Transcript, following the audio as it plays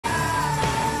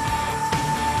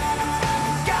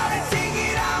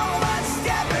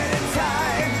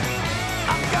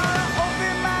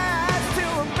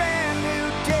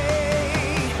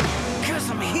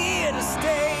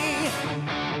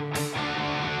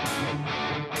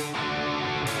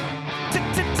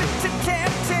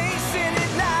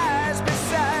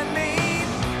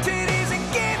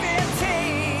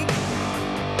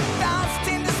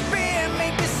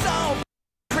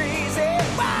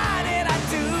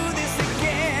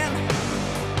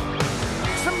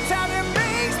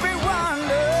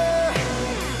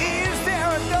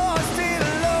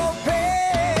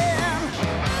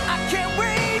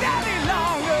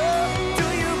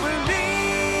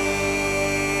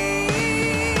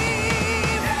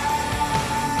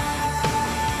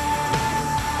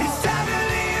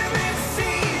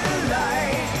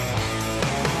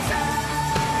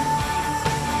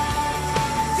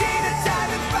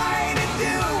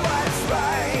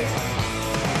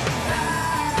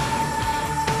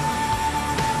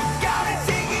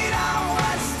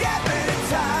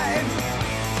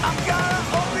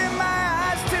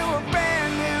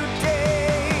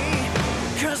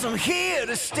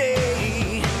to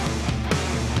stay.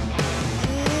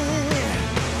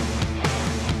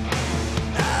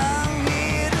 I'm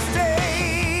here to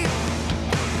stay.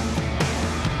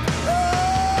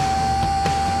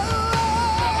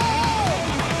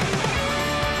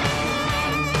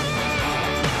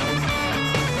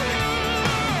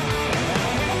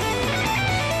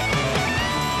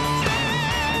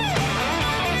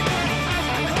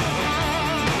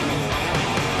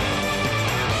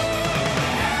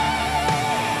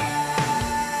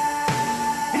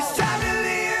 It's time to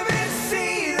live and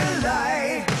see the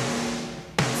light.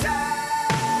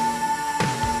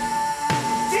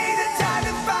 Take the time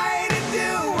to fight and do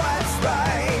what's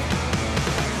right.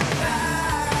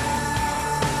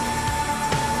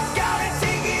 Gotta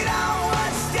take it on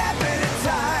one step at a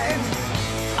time.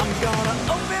 I'm gonna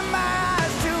open my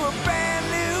eyes to a brand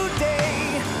new day.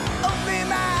 Open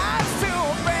my eyes to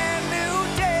a brand new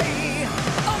day.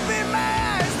 Open my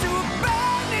eyes to a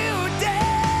brand new day.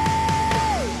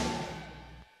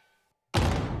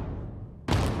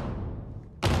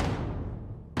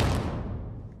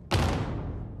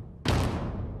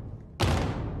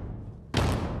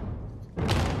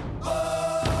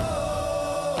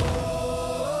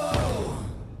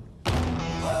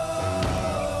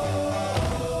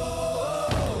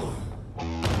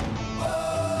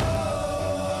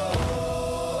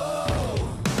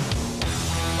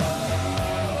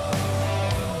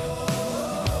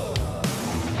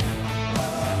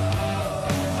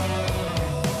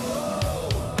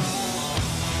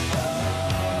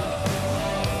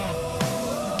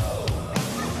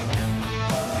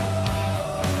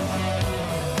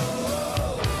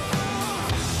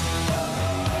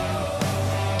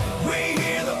 We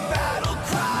hear the battle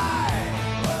cry.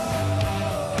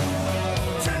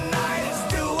 Tonight is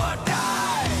do or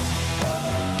die.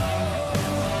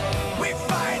 We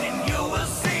fight and you will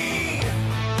see.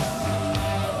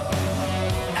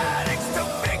 Addicts to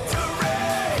victory.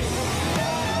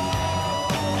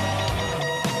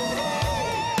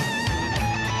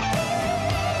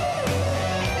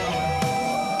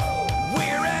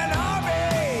 We're an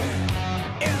army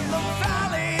in the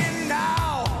valley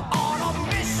now, on a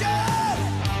mission,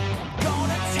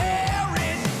 gonna tear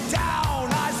it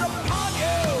down. Eyes upon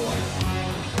you,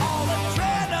 all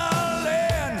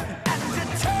adrenaline and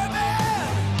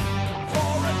determined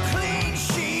for a clean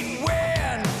sheet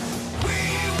win. We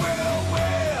will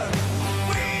win,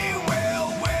 we will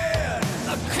win,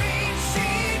 a clean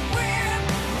sheet win.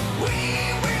 We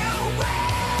will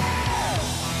win.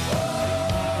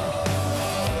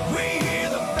 We hear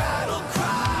the battle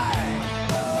cry.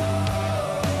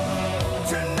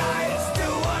 Tonight is do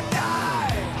or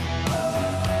die.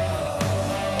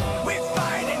 We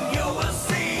fight and you will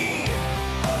see.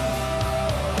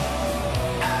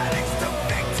 Addicts to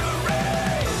victory.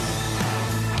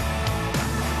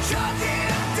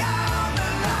 Charging down the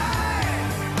line.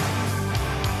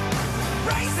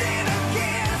 Racing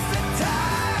against the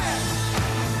tide.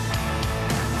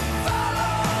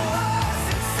 Follow us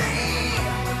and see.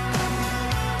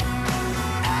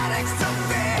 Addicts to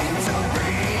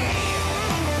victory.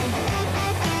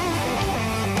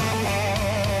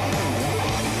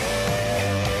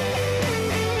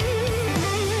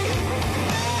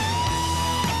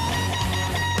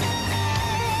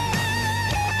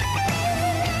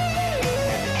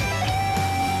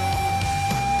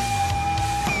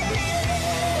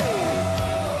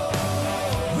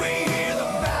 We hear the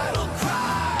battle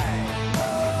cry.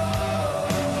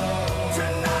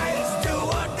 Tonight is do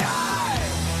or die.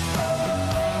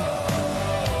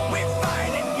 We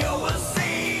fight and you will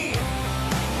see.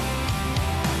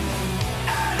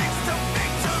 Addicts to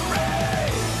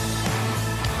victory.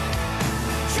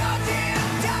 Charging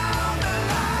down the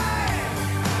line.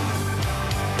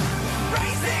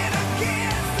 Racing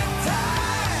against the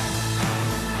tide.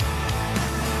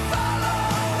 Follow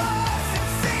us and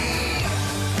see.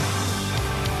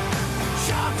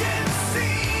 Charlton,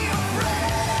 sea of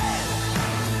red.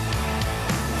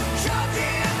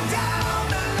 Charging down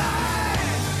the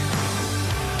line.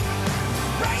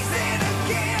 Racing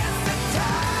against the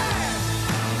tide.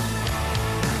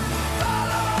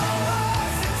 Follow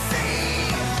us and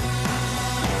see.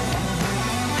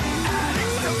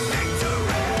 Addicts to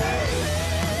victory.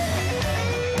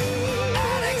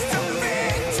 Addicts to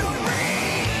victory.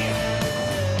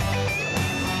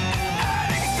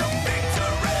 Addicts to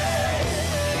victory.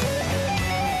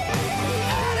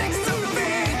 Addicts to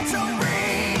victory.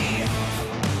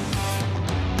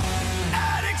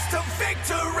 Addicts to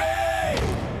victory.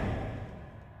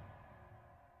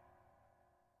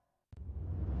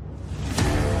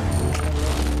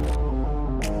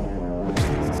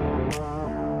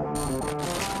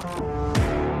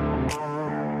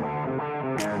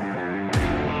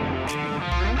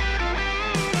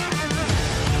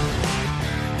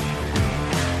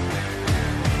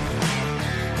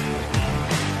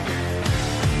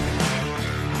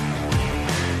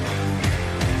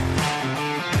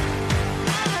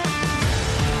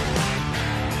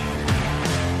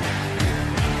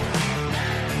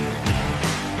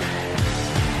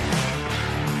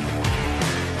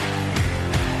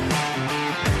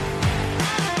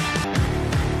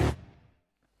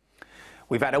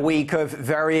 We've had a week of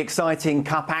very exciting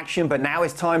cup action, but now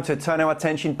it's time to turn our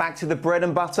attention back to the bread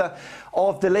and butter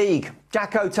of the league.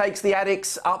 Jacko takes the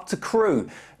Addicts up to CREWE,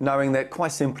 knowing that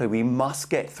quite simply we must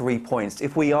get 3 points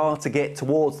if we are to get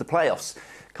towards the playoffs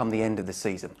come the end of the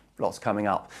season. Lots coming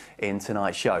up in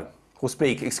tonight's show. We'll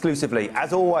speak exclusively,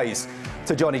 as always,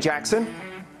 to Johnny Jackson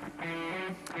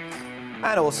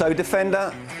and also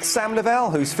defender Sam Lavelle,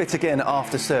 who's fit again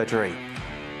after surgery.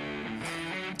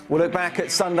 We'll look back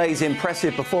at Sunday's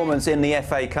impressive performance in the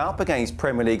FA Cup against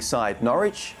Premier League side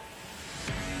Norwich.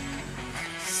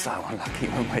 So unlucky,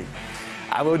 weren't we?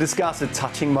 And we'll discuss a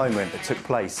touching moment that took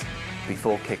place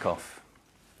before kick-off.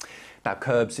 Now,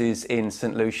 Curbs is in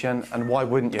St Lucian, and why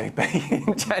wouldn't you be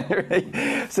in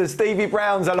January? So Stevie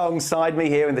Brown's alongside me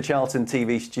here in the Charlton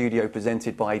TV studio,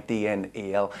 presented by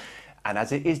DNEL. And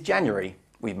as it is January,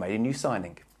 we've made a new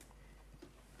signing.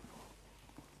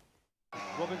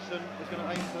 Robinson is going to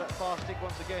aim for that far stick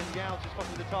once again. Youds is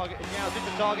spotting the target, and Youds hits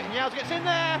the target, and Youds gets in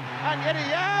there, and Eddie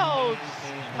Youds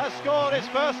has scored his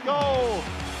first goal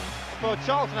for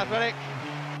Charlton Athletic.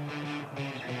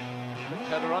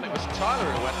 Header on, it was Tyler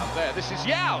who went up there. This is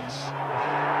Youds,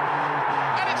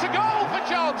 and it's a goal for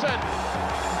Charlton.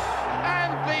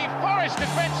 And the Forest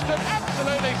defence stood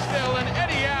absolutely still, and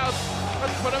Eddie Youds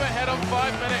has put them ahead on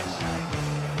 5 minutes.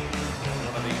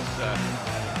 One of these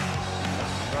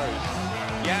throws.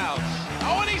 Youds.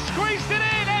 Oh, and he squeezed it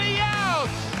in, Eddie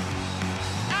Youds!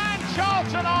 And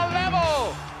Charlton are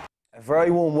level! A very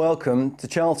warm welcome to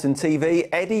Charlton TV,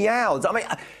 Eddie Youds. I mean,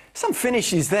 some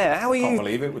finishes there. How are you? I can't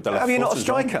believe it with the left How are you foot not a as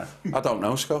well. striker? I don't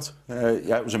know, Scott.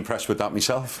 Yeah, I was impressed with that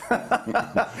myself.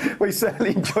 We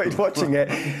certainly enjoyed watching it.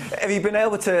 Have you been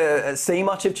able to see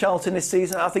much of Charlton this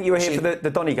season? I think you were here for the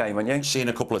Donny game, weren't you? Seen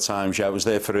a couple of times, yeah. I was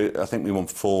there for it. I think we won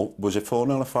 4, was it 4-0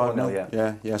 or 5-0?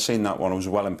 4-0, Yeah, seen that one. I was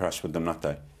well impressed with them that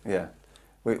day. Yeah.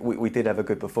 We did have a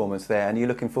good performance there. And you're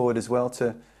looking forward as well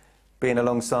to being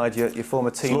alongside your former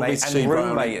teammate and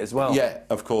roommate as well. Yeah,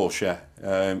 of course, yeah.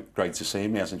 Great to see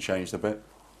him. He hasn't changed a bit.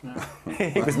 No.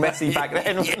 He was messy back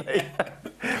then, wasn't he?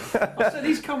 I said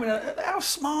he's coming. How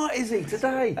smart is he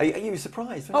today? Are you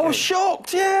surprised? I was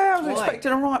shocked. Yeah, I was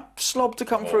expecting a right slob to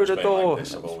come through the door. Like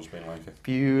this. I've always been like it.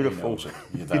 Beautiful.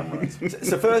 You're damn right.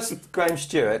 So first, Graham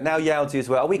Stewart, now Youdsy as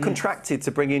well. Are we contracted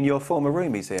to bring in your former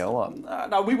roomies here, or what?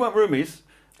 No, we weren't roomies.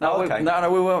 No, oh, okay.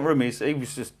 No, we weren't roomies. He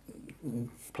was just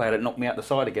a player that knocked me out the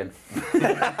side again.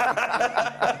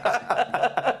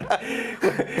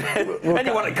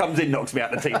 Anyone that comes in knocks me out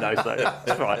the team, though, so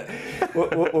that's right.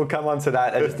 We'll come on to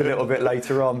that just a little bit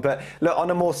later on. But look,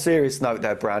 on a more serious note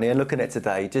there, Brownie, and looking at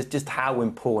today, just how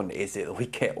important is it that we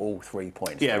get all 3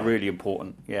 points? Yeah, really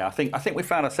important. Yeah, I think we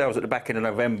found ourselves at the back end of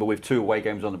November with 2 away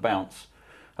games on the bounce,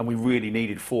 and we really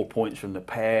needed 4 points from the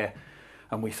pair.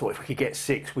 And we thought if we could get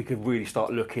 6, we could really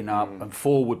start looking up, and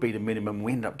 4 would be the minimum.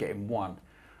 We ended up getting 1.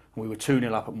 We were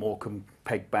 2-0 up at Morecambe,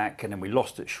 pegged back, and then we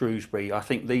lost at Shrewsbury. I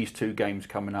think these 2 games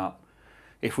coming up,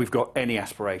 if we've got any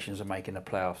aspirations of making the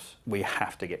playoffs, we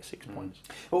have to get 6 points.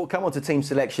 Well, we'll come on to team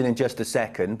selection in just a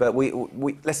second, but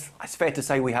it's fair to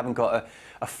say we haven't got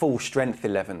a full strength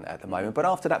 11 at the moment. But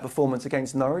after that performance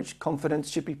against Norwich, confidence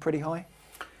should be pretty high?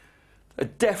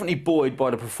 Definitely buoyed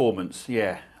by the performance,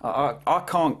 yeah. I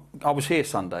was here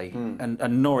Sunday,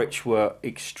 and Norwich were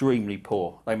extremely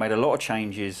poor. They made a lot of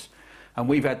changes, and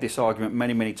we've had this argument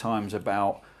many, many times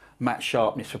about match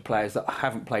sharpness for players that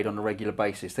haven't played on a regular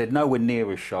basis. They're nowhere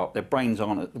near as sharp. Their brains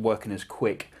aren't working as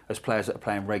quick as players that are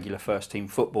playing regular first-team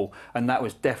football, and that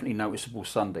was definitely noticeable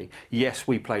Sunday. Yes,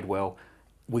 we played well.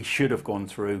 We should have gone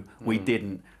through. We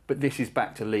didn't. But this is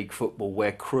back to league football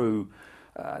where CREWE,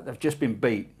 they've just been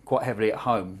beat quite heavily at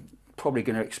home. Probably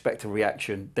going to expect a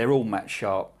reaction. They're all match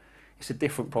sharp. It's a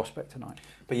different prospect tonight.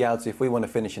 But Youds, if we want to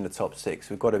finish in the top 6,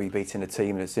 we've got to be beating a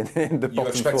team that's in the bottom 4, You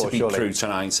expect to beat surely. CREWE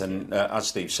tonight, and as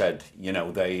Steve said, you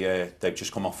know, they've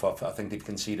just come off. I think they've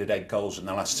conceded 8 goals in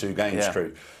the last 2 games,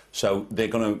 CREWE. So they're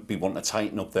going to be wanting to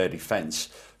tighten up their defence.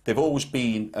 They've always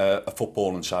been a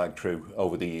footballing side, CREWE,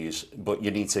 over the years, but you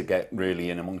need to get really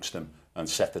in amongst them and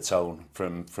set the tone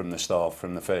from the start,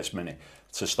 from the first minute,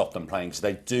 to stop them playing. Because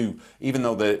they do, even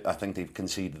though I think they've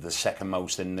conceded the 2nd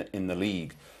most in the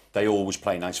league, they always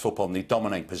play nice football and they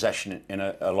dominate possession in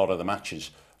a lot of the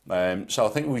matches. So I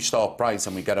think if we start bright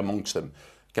and we get amongst them,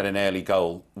 get an early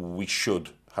goal, we should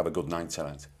have a good night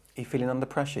tonight. Are you feeling under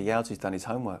pressure? Youds done his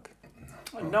homework.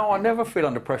 No, I never feel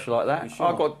under pressure like that. Sure?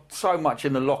 I've got so much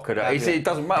in the locker that it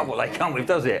doesn't matter what they come with,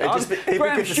 does it?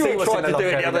 Graham Stewart tried to do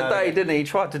it the other day, didn't he? He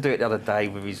tried to do it the other day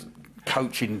with his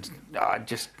coaching.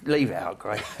 Just leave it out,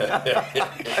 Greg.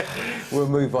 We'll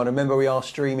move on. Remember, we are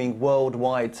streaming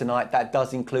worldwide tonight. That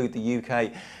does include the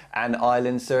UK and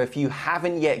Ireland. So if you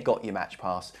haven't yet got your match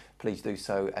pass, please do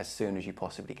so as soon as you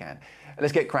possibly can.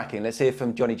 Let's get cracking. Let's hear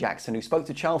from Johnny Jackson, who spoke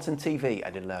to Charlton TV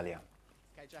a little earlier.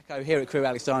 Okay, Jacko, here at CREWE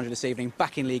ALEXANDRA this evening,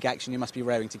 back in league action. You must be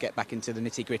raring to get back into the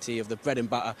nitty-gritty of the bread and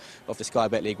butter of the Sky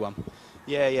Bet League One.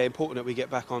 Yeah, important that we get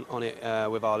back on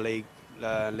it with our league.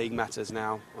 League matters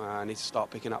now. I need to start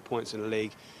picking up points in the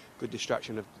league. Good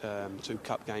distraction of 2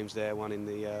 cup games there, one in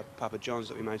the Papa John's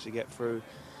that we managed to get through,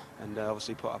 and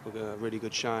obviously put up a really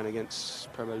good showing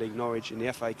against Premier League Norwich in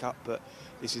the FA Cup. But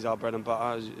this is our bread and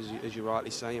butter, as you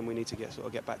rightly say, and we need to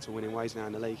get back to winning ways now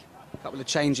in the league. A couple of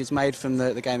changes made from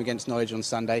the game against Norwich on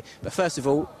Sunday. But first of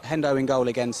all, Hendo in goal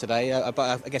again today.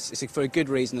 But I guess it's for a good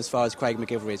reason as far as Craig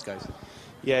McGilvery's goes.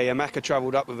 Yeah, Macca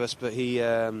travelled up with us, but he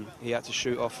had to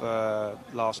shoot off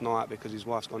last night because his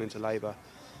wife's gone into labour.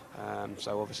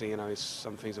 So obviously,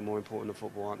 some things are more important than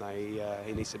football, aren't they?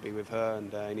 He needs to be with her,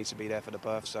 and he needs to be there for the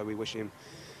birth. So we wish him,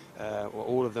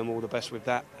 all of them, all the best with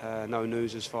that. No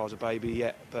news as far as a baby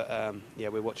yet, but yeah,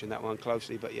 we're watching that one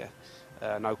closely. But yeah,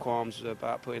 no qualms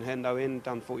about putting Hendo in.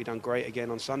 Thought he done great again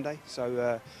on Sunday.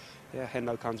 So yeah,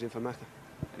 Hendo comes in for Macca.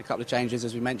 A couple of changes,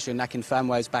 as we mentioned. Akin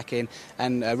Fanway's back in,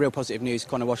 and real positive news,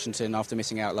 Connor Washington, after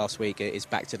missing out last week, is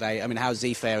back today. I mean, how's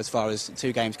Z fare as far as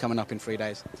 2 games coming up in 3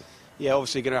 days? Yeah,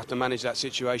 obviously going to have to manage that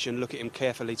situation, look at him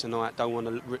carefully tonight. Don't want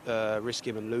to risk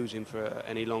him and lose him for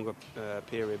any longer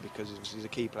period, because he's a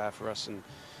key player for us, and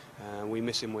we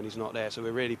miss him when he's not there. So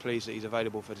we're really pleased that he's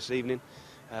available for this evening.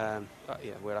 But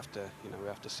yeah, we'll have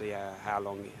to see how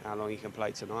long he can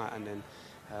play tonight, and then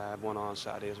one eye on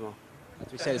Saturday as well.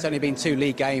 As we said, it's only been 2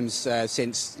 league games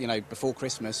since, before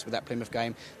Christmas, with that Plymouth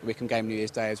game, the Wickham game New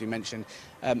Year's Day, as we mentioned.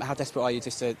 How desperate are you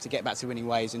just to get back to winning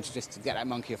ways and to get that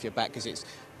monkey off your back? Because it's,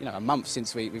 a month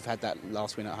since we've had that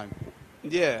last win at home.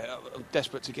 Yeah, I'm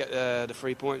desperate to get the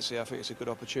 3 points here. I think it's a good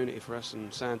opportunity for us,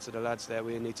 and saying to the lads there,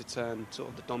 we need to turn sort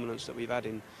of the dominance that we've had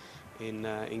in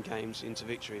games into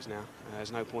victories now.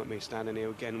 There's no point me standing here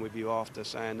again with you after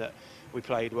saying that we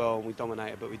played well and we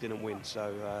dominated, but we didn't win.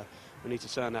 So we need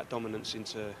to turn that dominance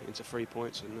into 3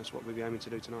 points, and that's what we'll be aiming to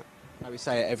do tonight. We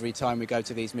say it every time we go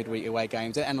to these midweek away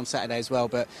games, and on Saturday as well,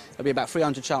 but there'll be about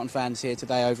 300 Charlton fans here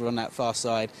today over on that far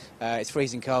side. It's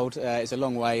freezing cold, it's a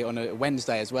long way on a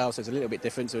Wednesday as well, so it's a little bit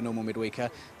different to a normal midweeker.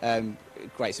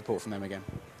 Great support from them again.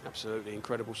 Absolutely,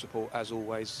 incredible support as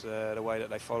always, the way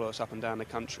that they follow us up and down the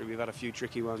country. We've had a few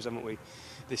tricky ones, haven't we,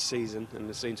 this season, and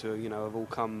they seem to have all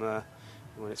come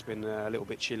when it's been a little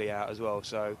bit chilly out as well,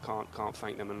 so can't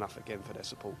thank them enough again for their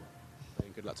support.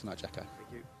 Good luck tonight, Jacko.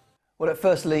 Thank you. Well,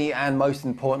 firstly and most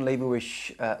importantly, we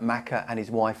wish Macca and his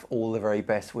wife all the very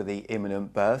best with the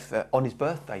imminent birth. On his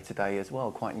birthday today as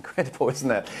well. Quite incredible,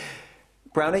 isn't it?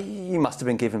 Brownie, you must have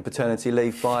been given paternity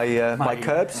leave by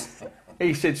Curbs.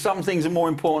 He said some things are more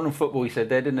important than football, he said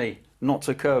there, didn't he? Not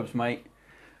to Curbs, mate.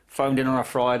 Phoned in on a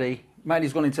Friday. Mate,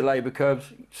 he's gone into labour,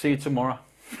 Curbs. See you tomorrow.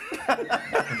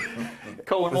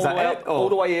 Called him all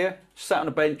the way here, sat on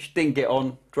the bench, didn't get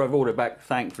on, drove all the way back.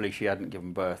 Thankfully, she hadn't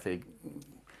given birth.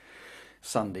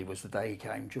 Sunday was the day he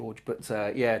came, George. But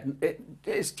yeah,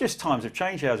 it's just times have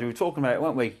changed, as we were talking about it,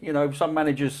 weren't we? Some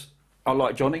managers are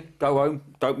like Johnny, go home,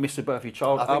 don't miss the birth of your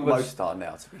child. I think most are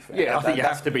now, to be fair. Yeah, I think you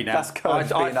have to be now.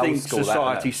 I think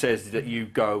society says that you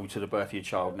go to the birth of your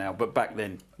child now, but back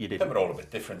then you didn't. We're all a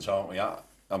bit different, aren't we? I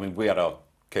mean, we had our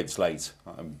kids late.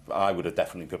 I would have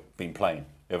definitely been playing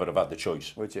if I'd have had the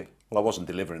choice. Would you? Well, I wasn't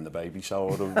delivering the baby, so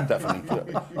I would have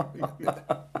definitely...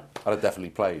 I'd have definitely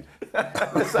played.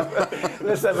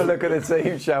 Let's have a look at the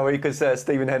team, shall we? Because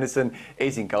Stephen Henderson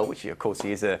is in goal, which of course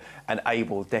he is an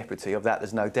able deputy. Of that,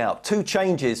 there's no doubt. 2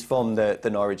 changes from the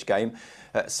Norwich game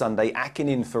Sunday. Akin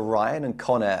in for Ryan and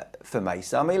Connor for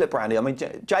Mesa. I mean, look, Brandy,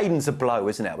 Jaden's a blow,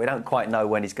 isn't it? We don't quite know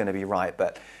when he's going to be right,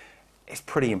 but it's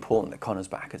pretty important that Connor's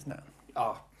back, isn't it?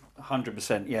 Oh,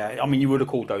 100%, yeah. I mean, you would have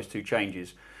called those 2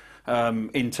 changes.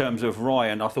 In terms of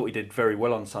Ryan, I thought he did very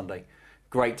well on Sunday.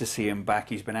 Great to see him back.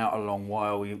 He's been out a long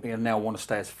while. He now want to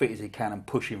stay as fit as he can and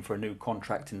push him for a new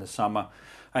contract in the summer.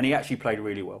 And he actually played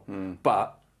really well.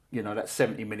 But, that's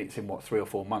 70 minutes in, 3 or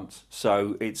 4 months.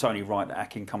 So it's only right that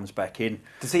Akin comes back in.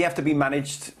 Does he have to be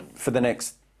managed for the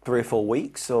next 3 or 4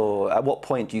 weeks? Or at what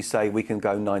point do you say we can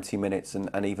go 90 minutes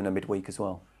and even a midweek as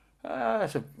well?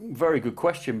 That's a very good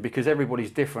question, because everybody's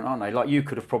different, aren't they? Like, you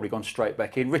could have probably gone straight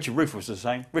back in. Richard Rufus was the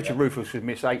same. Richard Rufus was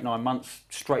missed 8-9 months,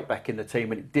 straight back in the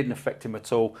team, and it didn't affect him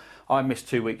at all. I missed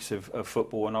 2 weeks of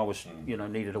football, and I was,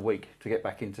 needed a week to get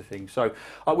back into things. So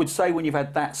I would say when you've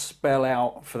had that spell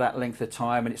out for that length of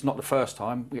time, and it's not the first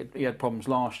time, he had problems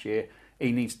last year,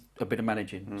 he needs a bit of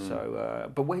managing. So,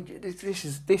 but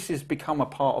this has become a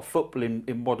part of football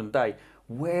in modern day.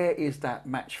 Where is that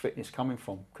match fitness coming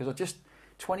from? Because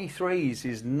 23s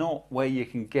is not where you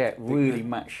can get really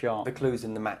match sharp. The clue's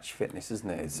in the match fitness, isn't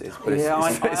it?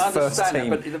 I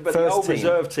understand that, but the old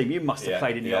reserve team, you must have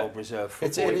played in the old reserve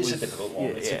football. It is a difficult one.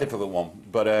 It's a difficult one.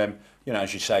 But you know,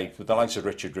 as you say, with the likes of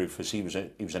Richard Rufus, he was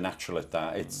a natural at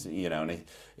that. It's you know, and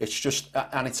it's just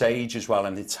and it's age as well,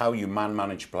 and it's how you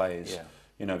manage players. Yeah.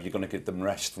 You know, if you're going to give them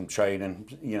rest from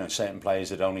training, you know, certain players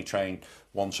that only train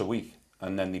once a week,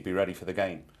 and then they'd be ready for the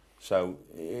game. So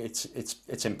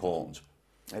it's important.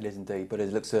 It is indeed, but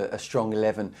it looks a strong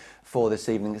 11 for this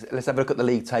evening. Let's have a look at the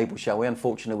league table, shall we?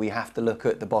 Unfortunately, we have to look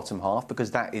at the bottom half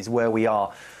because that is where we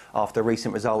are after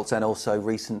recent results and also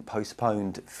recent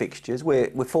postponed fixtures. We're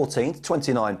 14th,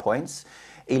 29 points,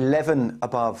 11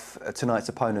 above tonight's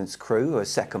opponents, CREWE, who are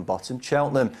second bottom.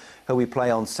 Cheltenham, who we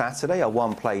play on Saturday, are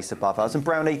one place above us. And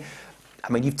Brownie,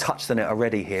 I mean, you've touched on it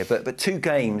already here, but 2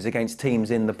 games against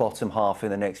teams in the bottom half in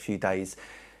the next few days.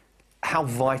 How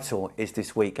vital is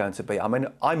this week going to be? I mean,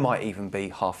 I might even be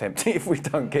half empty if we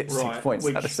don't get 6 points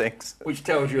out of 6. Which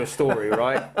tells you a story,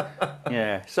 right?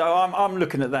 Yeah. So I'm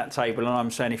looking at that table and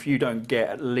I'm saying if you don't get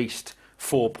at least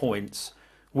 4 points,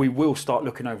 we will start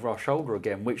looking over our shoulder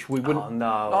again, which we wouldn't. Oh,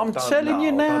 no. I'm telling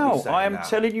you now. I am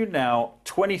telling you now,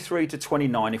 23 to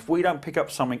 29, if we don't pick up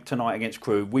something tonight against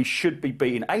CREWE, we should be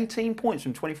beating 18 points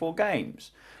from 24 games.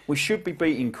 We should be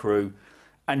beating CREWE.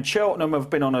 And Cheltenham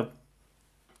have been on a...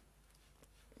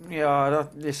 Yeah,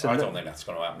 listen. I don't think that's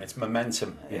going to happen. It's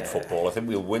momentum in football. I think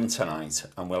we'll win tonight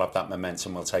and we'll have that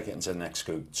momentum. We'll take it into the next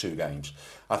 2 games.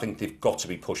 I think they've got to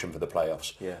be pushing for the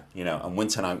playoffs. Yeah. You know, and win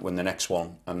tonight, win the next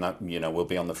one, and that, you know, we'll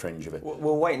be on the fringe of it.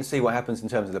 We'll wait and see what happens in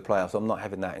terms of the playoffs. I'm not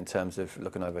having that in terms of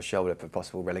looking over a shoulder for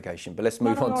possible relegation. But let's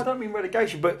move on. I don't mean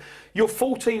relegation, but you're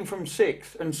 14 from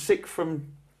 6th and 6th from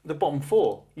the bottom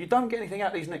 4. You don't get anything out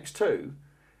of these next 2.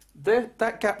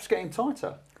 That gap's getting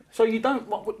tighter. So you don't.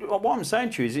 What I'm saying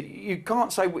to you is, you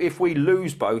can't say if we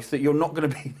lose both that you're not going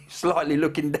to be slightly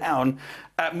looking down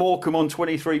at Morecambe on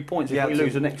 23 points if we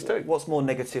lose the next 2. What's more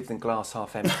negative than glass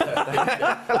half empty?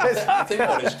 I think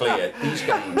what is clear,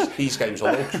 these games,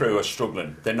 although CREWE are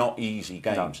struggling, they're not easy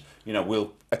games. No. You know,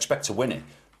 we'll expect to win it,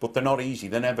 but they're not easy.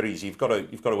 They're never easy. You've got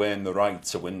to earn the right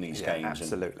to win these games.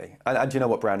 Absolutely. And do you know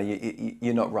what, Brownie?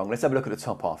 You're not wrong. Let's have a look at the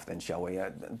top half then, shall we?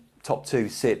 Top 2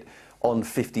 sit on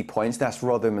 50 points. That's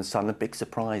Rotherham and Sunderland. Big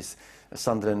surprise.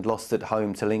 Sunderland lost at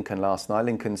home to Lincoln last night.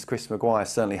 Lincoln's Chris Maguire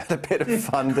certainly had a bit of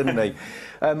fun, didn't he?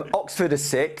 Oxford are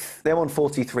 6th. They're on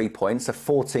 43 points, so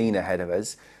 14 ahead of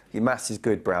us. Your maths is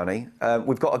good, Brownie.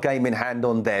 We've got a game in hand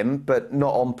on them, but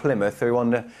not on Plymouth, who are on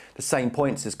the same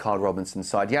points as Carl Robinson's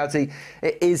side. Youdsy,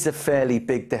 it is a fairly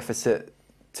big deficit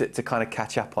to kind of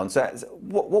catch up on. So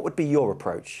what would be your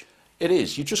approach? It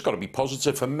is. You've just got to be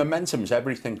positive. And momentum's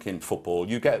everything in football.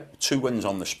 You get 2 wins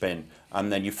on the spin,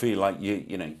 and then you feel like you're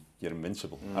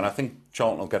invincible. And I think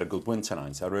Charlton will get a good win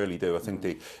tonight. I really do. I think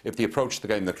if they approach the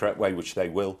game the correct way, which they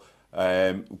will,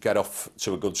 get off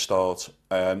to a good start.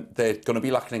 They're going to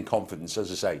be lacking in confidence,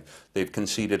 as I say. They've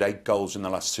conceded 8 goals in the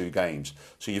last 2 games,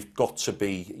 so you've got to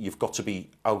be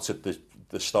out at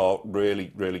the start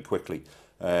really, really quickly.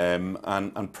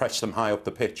 And press them high up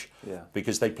the pitch,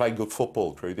 because they play good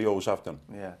football, CREWE. They always have done.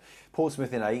 Yeah.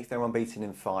 Portsmouth in 8th, they're unbeaten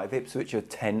in 5. Ipswich are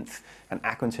 10th and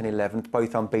Accrington 11th,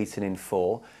 both unbeaten in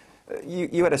 4.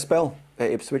 You had a spell at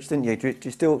Ipswich, didn't you? Do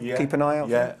you still keep an eye out?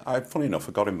 Yeah, funny enough,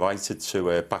 I got invited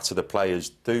to back to the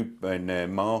players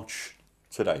in March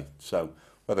today. So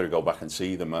whether I go back and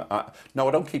see them, no,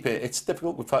 I don't keep it. It's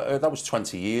difficult. That was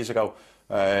 20 years ago.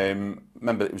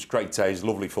 Remember, it was great days,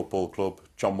 lovely football club.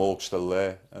 John Walk's still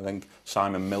there. I think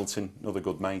Simon Milton, another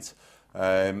good mate.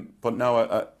 But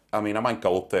no, I mean, I might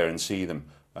go up there and see them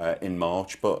in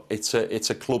March. But it's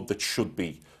a club that should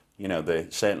be, you know,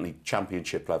 certainly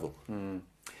Championship level.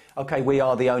 OK, we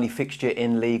are the only fixture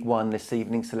in League One this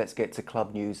evening, so let's get to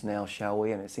club news now, shall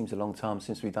we? And it seems a long time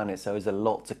since we've done it, so there's a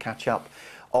lot to catch up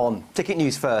on. Ticket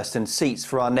news first, and seats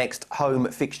for our next home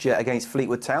fixture against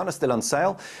Fleetwood Town are still on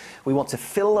sale. We want to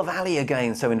fill the valley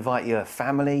again, so invite your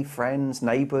family, friends,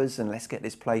 neighbours, and let's get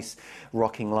this place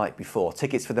rocking like before.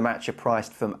 Tickets for the match are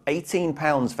priced from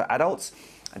 £18 for adults,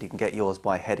 and you can get yours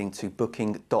by heading to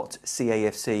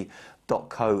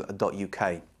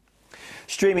booking.cafc.co.uk.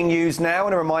 Streaming news now,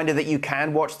 and a reminder that you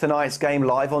can watch tonight's game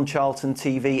live on Charlton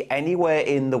TV anywhere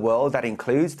in the world. That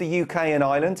includes the UK and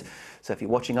Ireland. So if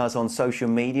you're watching us on social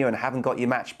media and haven't got your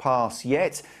match pass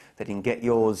yet, then you can get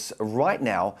yours right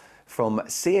now from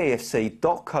cafc.co.uk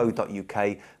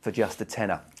for just a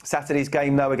tenner. Saturday's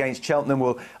game, though, against Cheltenham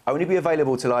will only be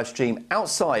available to live stream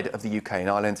outside of the UK and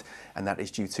Ireland, and that is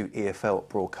due to EFL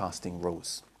broadcasting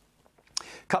rules.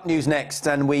 Cup news next,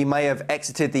 and we may have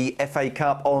exited the FA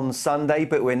Cup on Sunday,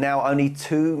 but we're now only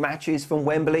 2 matches from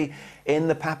Wembley in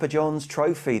the Papa John's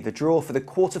Trophy. The draw for the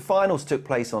quarter-finals took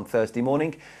place on Thursday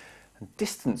morning, and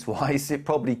distance-wise it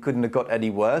probably couldn't have got any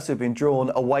worse. We've been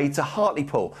drawn away to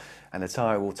Hartlepool, and the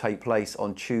tie will take place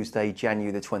on Tuesday,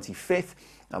 January the 25th,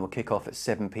 and will kick off at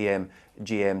 7 p.m.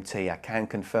 GMT. I can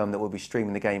confirm that we'll be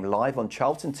streaming the game live on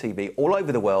Charlton TV all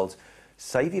over the world.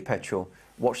 Save your petrol.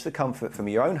 Watch the comfort from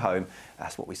your own home.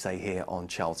 That's what we say here on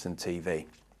Charlton TV.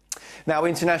 Now,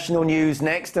 international news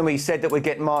next, and we said that we'd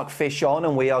get Mark Fish on,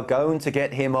 and we are going to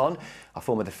get him on. Our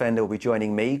former defender will be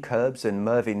joining me, Curbs and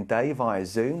Mervyn Day via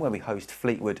Zoom when we host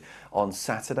Fleetwood on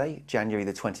Saturday, January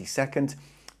the 22nd.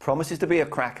 Promises to be a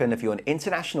cracker, and if you're an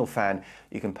international fan,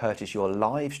 you can purchase your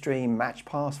live stream match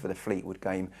pass for the Fleetwood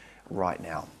game right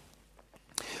now.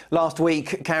 Last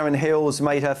week, Karen Hills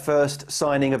made her first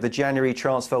signing of the January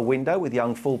transfer window, with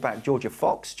young fullback Georgia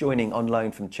Fox joining on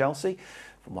loan from Chelsea,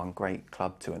 from one great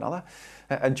club to another.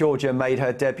 And Georgia made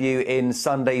her debut in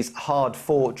Sunday's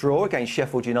hard-fought draw against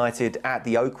Sheffield United at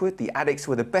the Oakwood. The Addicts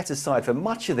were the better side for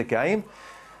much of the game.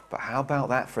 But how about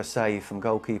that for a save from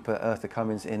goalkeeper Eartha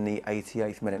Cummins in the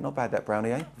 88th minute? Not bad, that,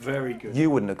 Brownie, eh? Very good. You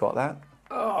wouldn't have got that.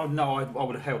 Oh, no, I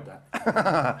would have held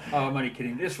that. Oh, I'm only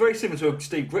kidding. It's very similar to a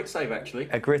Steve Britt save, actually.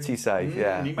 A gritty save,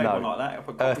 yeah. And he made one like that.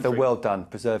 Eartha, well done,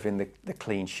 preserving the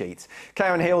clean sheet.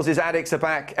 Karen Hills' Addicts are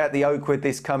back at the Oakwood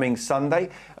this coming Sunday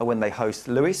when they host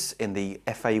Lewis in the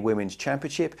FA Women's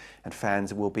Championship, and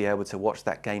fans will be able to watch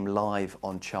that game live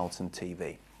on Charlton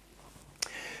TV.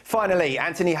 Finally,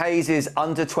 Anthony Hayes'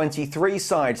 under-23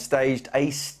 side staged a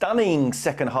stunning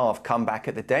second-half comeback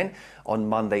at the Den on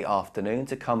Monday afternoon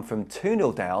to come from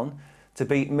 2-0 down to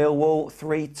beat Millwall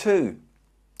 3-2.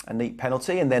 A neat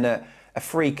penalty and then a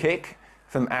free kick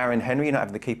from Aaron Henry. You're not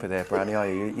having the keeper there, Brownie, are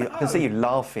you? I can see you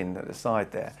laughing at the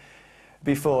side there.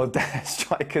 Before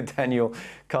striker Daniel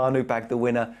Kanu bagged the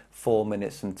winner 4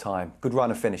 minutes from time. Good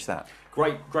run and finish that.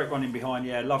 Great run in behind,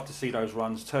 yeah. Love to see those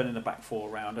runs, turning the back four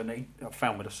around, and he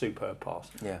found with a superb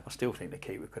pass. Yeah. I still think the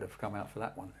keeper could have come out for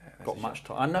that one. Yeah, got much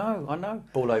time. I know.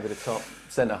 Ball over the top,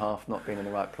 centre half not being in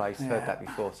the right place. Yeah, heard that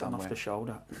before somewhere. Off the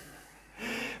shoulder.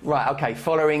 Right, OK,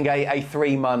 following a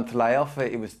 3-month layoff,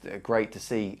 it was great to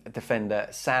see defender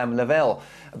Sam Lavelle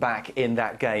back in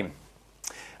that game.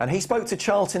 And he spoke to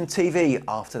Charlton TV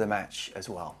after the match as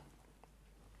well.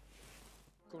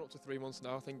 Coming up to 3 months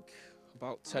now, I think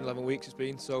about 10, 11 weeks it's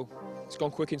been, so it's gone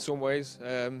quick in some ways.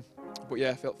 But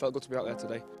yeah, felt good to be out there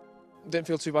today. Didn't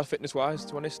feel too bad fitness-wise,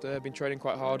 to be honest. Been training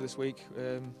quite hard this week,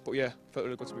 but yeah, felt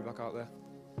really good to be back out there.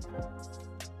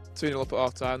 2-0 up at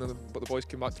half-time, but the boys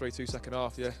came back 3-2 second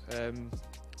half, yeah.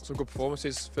 Some good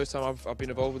performances. First time I've been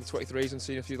involved with the 23s and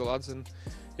seen a few of the lads, and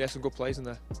yeah, some good plays in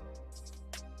there.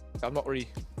 I'm not really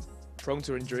prone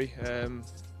to injury. I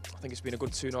think it's been a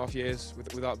good 2.5 years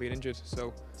without being injured.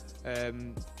 So,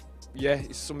 yeah,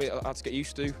 it's something I had to get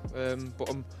used to. But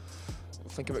I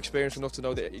think I'm experienced enough to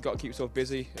know that you've got to keep yourself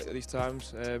busy at these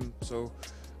times. So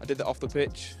I did that off the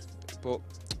pitch. But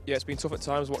yeah, it's been tough at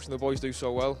times watching the boys do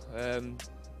so well.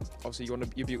 Obviously, you want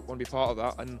to be part of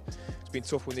that, and it's been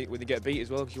tough when they get beat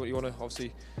as well, because you want to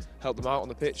obviously help them out on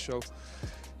the pitch. So,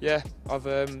 yeah, I've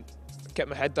kept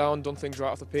my head down, done things right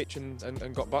off the pitch,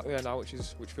 and got back there now, which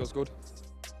feels good.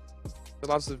 The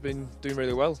lads have been doing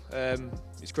really well.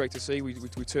 It's great to see. We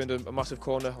turned a massive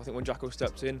corner, I think, when Jacko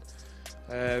stepped in,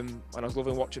 and I was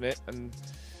loving watching it. And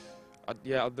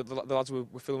yeah, the lads were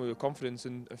filling me with confidence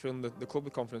and filling the club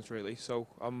with confidence, really. So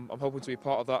I'm hoping to be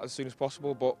part of that as soon as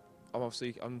possible. But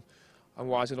I'm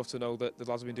wise enough to know that the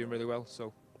lads have been doing really well.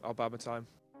 So I'll bide my time.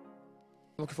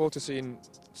 I'm looking forward to seeing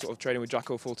sort of training with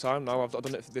Jacko full time now. I've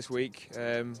done it for this week.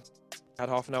 I had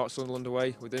half an hour at Sunderland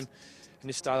away with him, and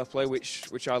his style of play,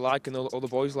 which I like and all the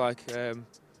boys like.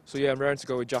 So yeah, I'm raring to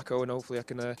go with Jacko, and hopefully I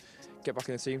can get back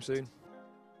in the team soon.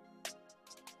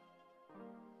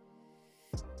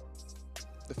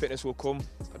 The fitness will come.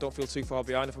 I don't feel too far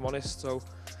behind, if I'm honest. So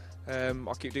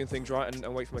I'll keep doing things right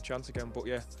and wait for my chance again. But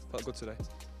yeah, felt good today.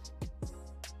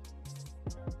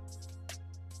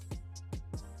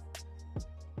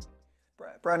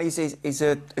 Brownie is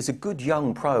a good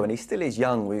young pro, and he still is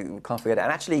young, we can't forget it.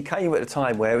 And actually he came at a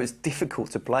time where it was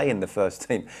difficult to play in the first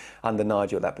team under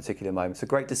Nigel at that particular moment. So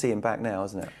great to see him back now,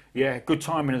 isn't it? Yeah, good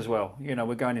timing as well. You know,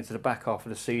 we're going into the back half of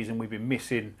the season. We've been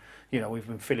missing, we've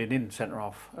been filling in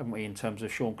centre-half, haven't we, in terms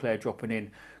of Sean Clare dropping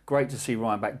in. Great to see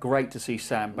Ryan back, great to see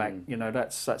Sam back. You know,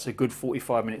 that's a good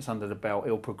 45 minutes under the belt.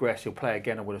 He'll progress, he'll play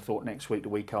again, I would have thought, next week, the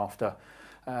week after.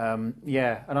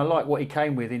 Yeah, and I like what he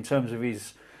came with in terms of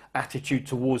his attitude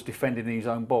towards defending in his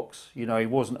own box. You know, he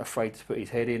wasn't afraid to put his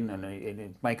head in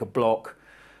and make a block.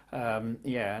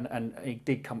 Yeah, and he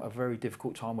did come at a very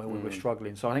difficult time where we were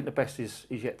struggling. So I think the best is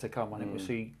yet to come. I think we'll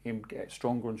see him get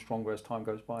stronger and stronger as time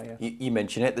goes by. Yeah. You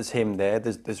mention it. There's him there.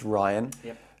 There's Ryan.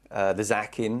 Yep. There's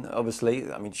Akin,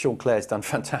 obviously. I mean, Sean Clare's done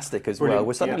fantastic as Brilliant, well.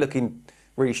 We're suddenly looking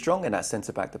really strong in that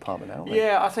centre-back department now, aren't we?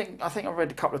 Yeah, I think I've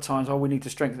read a couple of times, we need to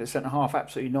strengthen the centre-half.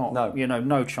 Absolutely not. No. You know,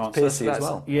 no chance. Piercy as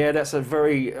well. Yeah, that's a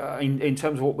very, in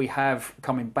terms of what we have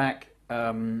coming back,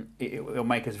 it'll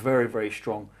make us very, very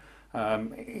strong.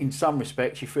 In some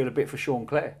respects, you feel a bit for Sean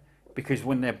Clare, because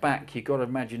when they're back, you've got to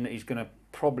imagine that he's going to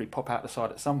probably pop out the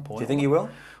side at some point. Do you think he will?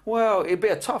 Well, it'd be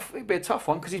a tough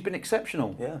one, because he's been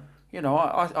exceptional. Yeah. You know,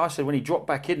 I said when he dropped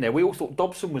back in there, we all thought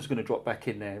Dobson was going to drop back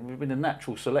in there. It would have been a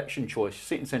natural selection choice,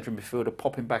 sitting centre midfielder,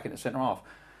 popping back into centre half.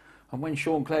 And when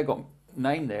Sean Clare got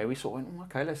named there, we sort of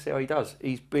went, okay, let's see how he does.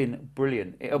 He's been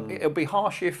brilliant. It'll be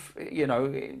harsh if, you know,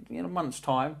 in a month's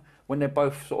time, when they're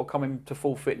both sort of coming to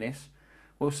full fitness,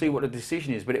 we'll see what the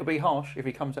decision is, but it'll be harsh if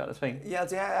he comes out of the team. Yeah,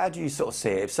 how do you sort of see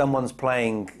it? If someone's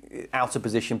playing out of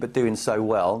position but doing so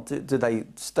well, do they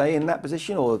stay in that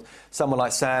position? Or someone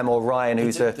like Sam or Ryan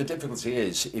who's The difficulty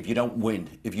is, if you don't win,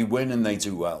 if you win and they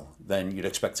do well, then you'd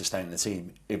expect to stay in the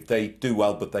team. If they do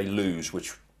well but they lose,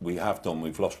 which we have done,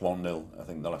 we've lost 1-0, I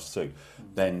think, the last two,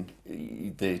 then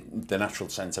the natural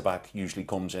centre-back usually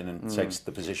comes in and takes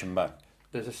the position back.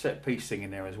 There's a set-piece thing in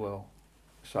there as well.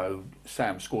 So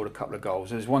Sam scored a couple of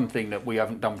goals. There's one thing that we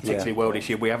haven't done particularly well this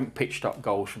year. We haven't pitched up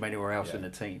goals from anywhere else in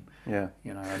the team. Yeah.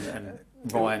 You know, and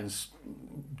Ryan's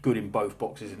good in both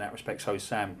boxes in that respect. So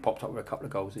Sam popped up with a couple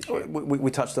of goals this year. We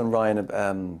touched on Ryan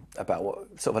about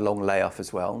what sort of a long layoff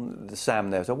as well. The Sam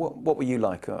there. So what were you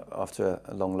like after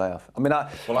a long layoff? I mean,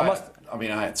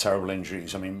 I had terrible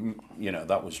injuries. I mean, you know,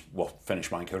 that was what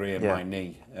finished my career, my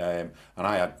knee. And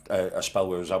I had a spell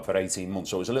where I was out for 18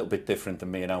 months. So it was a little bit different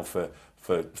than being out for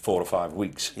 4 or 5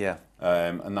 weeks. Yeah.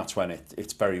 And that's when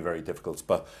it's very, very difficult.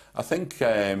 But I think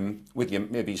with you,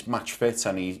 maybe he's match fit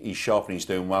and he's sharp and he's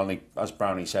doing well. And as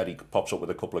Brownie said, he pops up with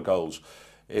a couple of goals.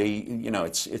 You know,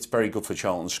 it's very good for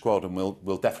Charlton's squad, and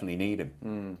we'll definitely need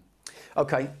him.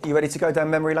 Okay, you ready to go down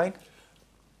memory lane?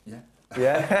 Yeah.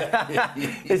 Yeah.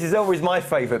 This is always my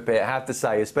favourite bit, I have to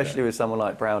say, especially with someone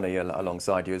like Brownie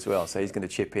alongside you as well. So he's going to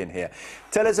chip in here.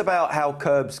 Tell us about how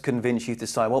Curbs convinced you to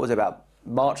sign. What was it about?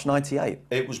 March '98.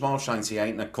 It was March '98,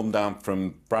 and I'd come down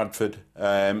from Bradford.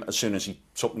 As soon as he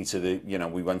took me to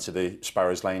we went to the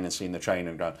Sparrows Lane and seen the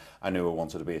training ground, I knew I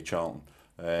wanted to be at Charlton.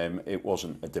 It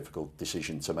wasn't a difficult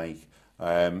decision to make,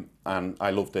 and I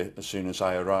loved it. As soon as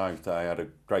I arrived, I had a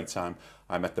great time.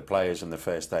 I met the players on the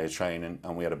first day of training,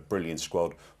 and we had a brilliant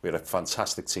squad. We had a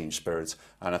fantastic team spirit,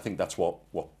 and I think that's what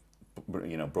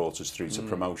brought us through to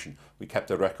promotion. We kept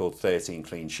a record 13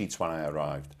 clean sheets when I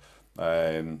arrived.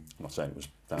 I'm not saying it was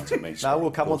down to me. No,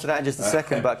 we'll come on to that in just a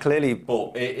second, but clearly...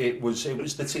 But it was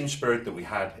the team spirit that we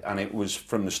had, and it was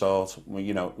from the start.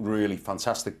 Really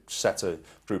fantastic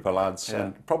group of lads,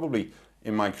 and probably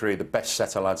in my career the best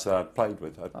set of lads that I'd played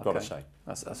with, I've got to say.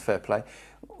 That's fair play.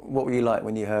 What were you like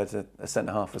when you heard a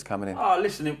centre-half was coming in? Oh,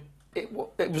 listen, it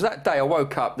was that day I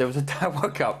woke up. There was a day I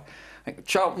woke up.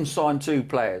 Charlton signed 2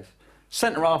 players.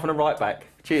 Centre-half and a right-back.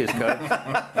 Cheers, Kurt.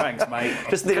 Thanks, mate.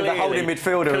 Just needed a holding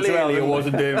midfielder as well. Clearly it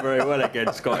wasn't doing very well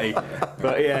against Scotty.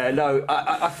 But yeah, no,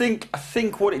 I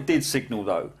think what it did signal,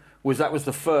 though, was that was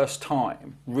the first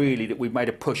time, really, that we've made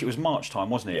a push. It was March time,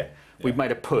 wasn't it? Yeah. We've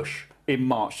made a push in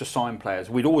March to sign players.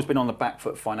 We'd always been on the back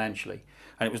foot financially.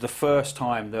 And it was the first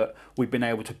time that we've been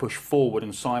able to push forward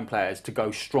and sign players to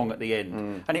go strong at the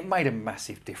end. And it made a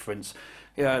massive difference.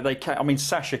 Yeah,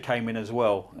 Sasha came in as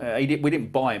well. We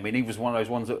didn't buy him in. He was one of those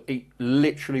ones that he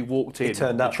literally walked in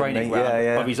the training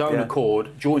ground of his own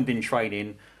accord, joined in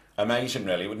training. Amazing,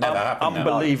 really. It would never happen.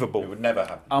 Unbelievable. It would never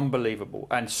happen. Unbelievable.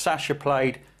 And Sasha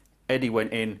played, Eddie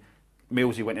went in,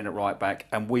 Millsy went in at right back,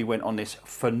 and we went on this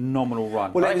phenomenal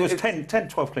run. Well, it was 10,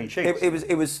 12 clean sheets.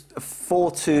 It was a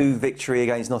 4-2 victory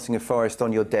against Nottingham Forest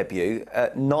on your debut.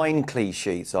 9 clean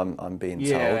sheets, I'm being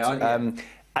told.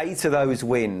 8 of those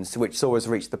wins, which saw us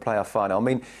reach the playoff final. I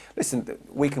mean, listen,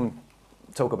 we can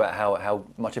talk about how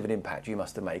much of an impact you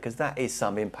must have made, because that is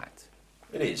some impact.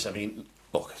 It is. I mean,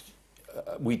 look,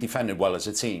 we defended well as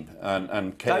a team,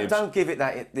 and don't give it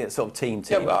that sort of team.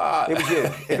 Yeah, it was you.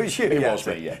 It was you. It was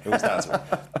me. Yeah, it was down to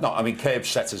me. No, I mean, Cabe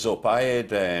set us up. I heard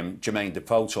Jermaine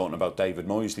Defoe talking about David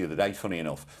Moyes the other day. Funny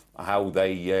enough, how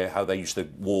they used to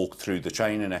walk through the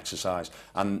training exercise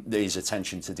and his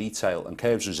attention to detail. And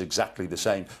Cabe's was exactly the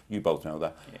same. You both know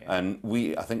that. Yeah. And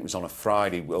I think it was on a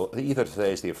Friday, either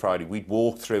Thursday or Friday. We'd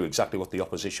walk through exactly what the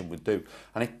opposition would do,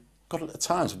 and at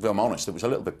times, if I'm honest, it was a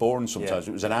little bit boring sometimes.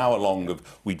 Yeah. It was an hour long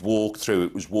of we'd walk through,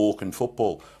 it was walking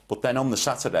football. But then on the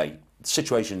Saturday,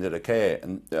 situations that occur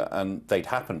and they'd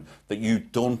happen that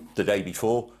you'd done the day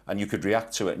before and you could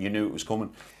react to it and you knew it was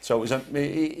coming. So it was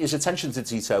his attention to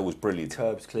detail was brilliant.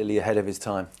 Curb's clearly ahead of his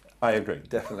time. I agree.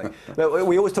 Definitely. But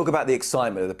we always talk about the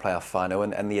excitement of the playoff final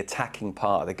and the attacking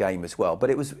part of the game as well.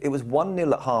 But it was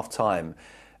 1-0 at half-time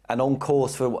and on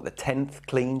course for, what, the 10th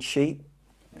clean sheet?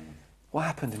 What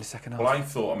happened in the second half? Well, I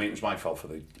thought, I mean, it was my fault for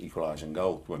the equalising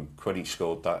goal when Quinny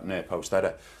scored that near post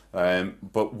header.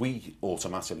 But we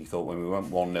automatically thought when we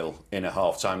went 1-0 in at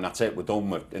half-time, that's it, we're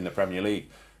done in the Premier League.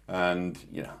 And,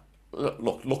 you know,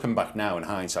 looking back now in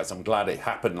hindsight, I'm glad it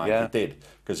happened like it did,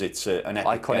 because it's an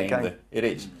epic iconic game. It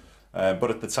is.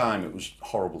 But at the time, it was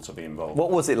horrible to be involved.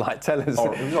 What was it like? Tell us. It was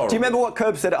horrible. Do you remember what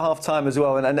Curb said at half-time as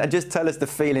well? And just tell us the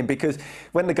feeling, because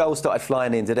when the goals started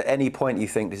flying in, did at any point you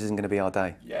think this isn't going to be our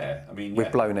day? Yeah, I mean, we've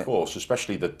blown it. Of course,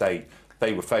 especially that they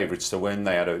were favourites to win.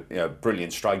 They had a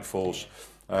brilliant strike force.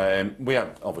 We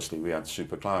had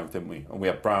Super Clive, didn't we? And we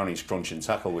had Brownie's crunching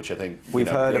tackle, which I think we've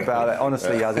heard about it.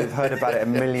 Honestly, we've heard about it a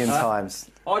million times.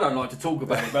 I don't like to talk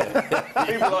about it, but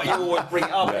people like you always bring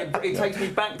it up. It takes me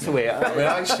back to it. I mean,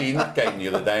 I seen that game the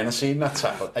other day, and I seen that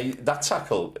tackle. That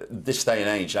tackle, this day and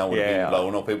age, now would have been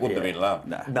blown up. It wouldn't have been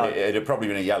allowed. No. It'd have probably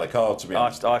been a yellow card, to be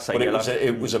honest. I say but yellow.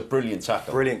 It was a brilliant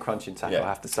tackle. Brilliant crunching tackle, I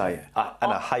have to say.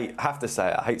 And I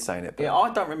hate saying it. But yeah,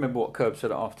 I don't remember what Curb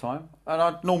said at half-time. And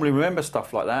I normally remember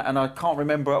stuff like that, and I can't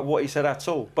remember what he said at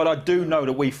all. But I do know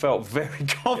that we felt very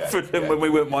confident when we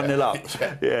went 1-0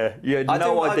 up. You had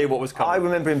no idea what was coming. I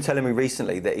remember him telling me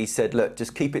recently that he said, look,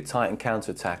 just keep it tight and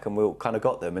counter-attack, and we'll kind of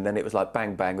got them. And then it was like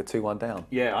bang, bang, with 2-1 down.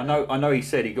 Yeah, I know he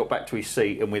said he got back to his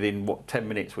seat, and within, 10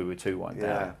 minutes we were 2-1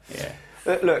 down.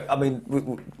 Yeah. Look, I mean,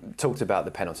 we talked about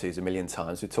the penalties a million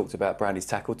times. We've talked about Brandy's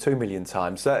tackle 2 million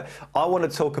times. I want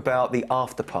to talk about the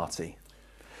after-party.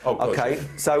 Oh, okay,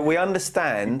 so we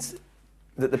understand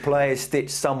that the players stitched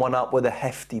someone up with a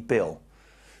hefty bill.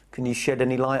 Can you shed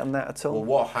any light on that at all? Well,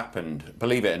 what happened,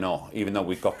 believe it or not, even though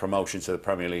we've got promotion to the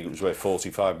Premier League, it was worth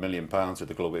 £45 million at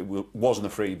the club, it wasn't a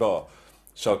free bar.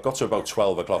 So it got to about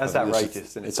 12 o'clock. That's outrageous,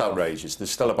 isn't it? It's outrageous. There's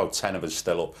still about 10 of us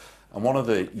still up. And one of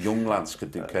the young lads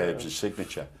could do Curbs'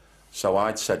 signature. So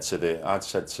I'd said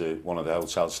to one of the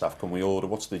hotel staff, can we order,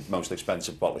 what's the most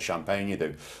expensive bottle of champagne you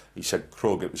do? He said,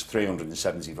 Krug, it was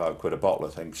 375 quid a bottle, I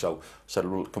think. So I said,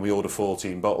 well, can we order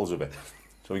 14 bottles of it?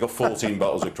 So we got 14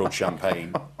 bottles of Krug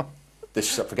champagne. I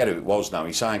forget who it was now,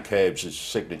 he signed Curbs'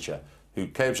 signature.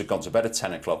 Curbs had gone to bed at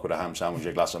 10 o'clock with a ham sandwich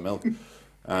and a glass of milk.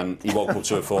 And he woke up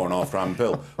to a £4.5 grand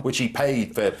bill, which he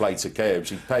paid, fair play to Curbs,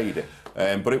 he paid it.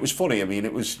 But it was funny, I mean,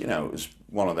 it was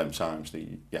one of them times that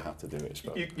you had to do it, I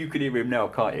suppose. You can hear him now,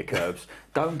 can't you, Curbs?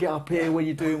 Don't get up here when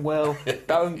you're doing well.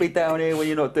 Don't be down here when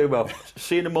you're not doing well.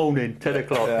 See you in the morning, 10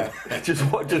 o'clock. Yeah. just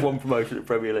one promotion at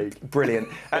Premier League. Brilliant.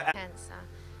 Cancer.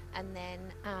 And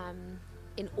then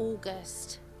in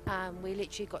August, we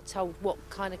literally got told what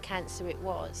kind of cancer it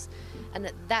was. And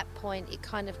at that point, it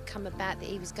kind of come about that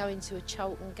he was going to a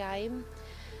Charlton game.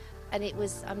 And it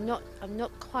was, I'm not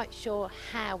quite sure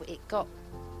how it got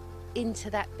into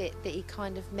that bit that he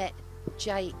kind of met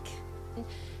Jake.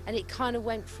 And it kind of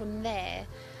went from there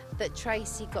that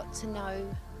Tracy got to know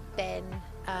Ben.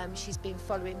 She's been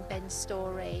following Ben's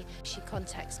story. She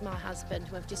contacts my husband,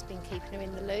 who I've just been keeping her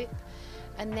in the loop.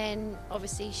 And then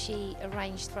obviously she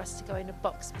arranged for us to go in a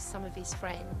box with some of his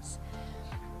friends.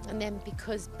 And then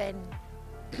because Ben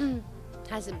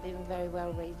hasn't been very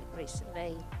well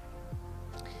recently,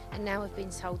 and now we've been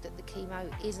told that the chemo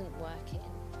isn't working,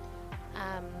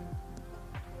 and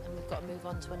we've got to move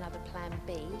on to another plan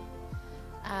B.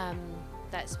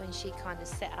 That's when she kind of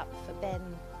set up for Ben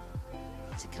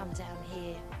to come down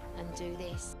here and do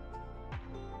this.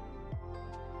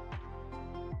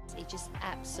 He just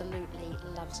absolutely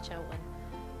loves Charlton,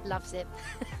 loves it.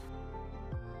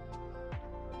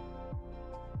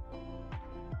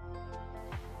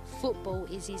 Football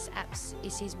is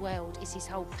his world, is his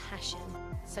whole passion.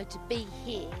 So to be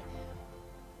here,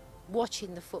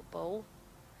 watching the football,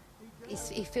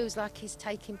 he feels like he's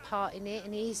taking part in it,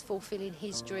 and he's fulfilling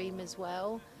his dream as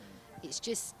well. It's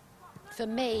just, for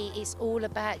me, it's all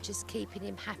about just keeping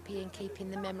him happy and keeping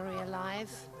the memory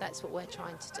alive. That's what we're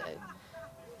trying to do.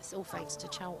 It's all thanks to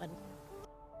Charlton.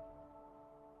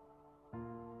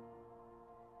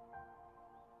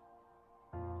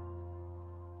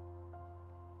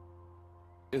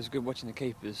 It was good watching the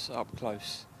keepers up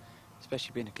close,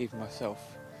 especially being a keeper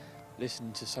myself,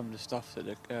 listening to some of the stuff that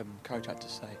the coach had to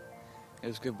say. It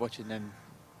was good watching them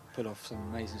pull off some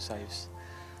amazing saves,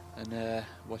 and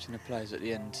watching the players at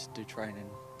the end do training,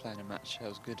 playing a match. That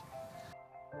was good.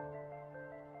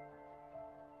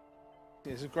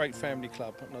 It's a great family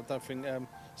club, and I don't think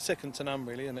second to none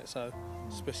really, and so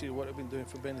especially what they've been doing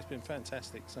for Ben has been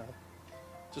fantastic. So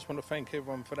just want to thank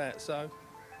everyone for that. So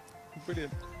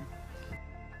brilliant.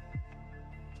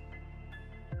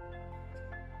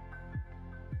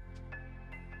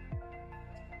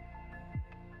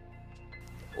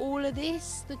 All of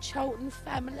this, the Charlton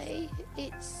family,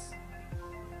 it's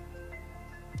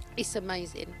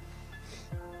amazing.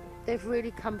 They've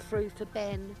really come through for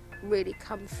Ben, really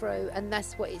come through, and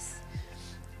that's what it's,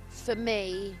 for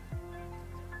me,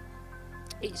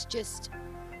 it's just,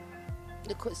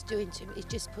 look what's doing to him. It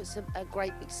just puts a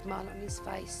great big smile on his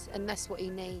face, and that's what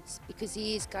he needs, because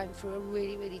he is going through a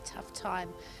really, really tough time,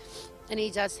 and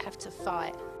he does have to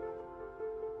fight.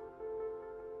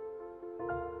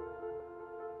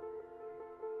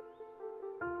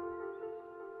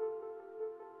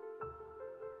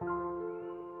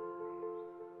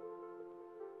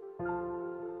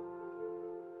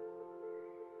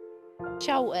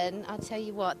 Charlton, I'll tell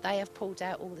you what, they have pulled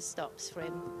out all the stops for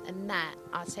him, and that,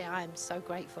 I'll tell you, I am so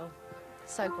grateful,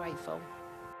 so grateful.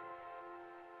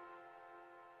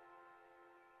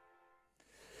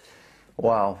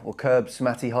 Wow. Well, Curbs,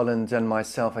 Matty Holland and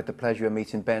myself had the pleasure of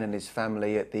meeting Ben and his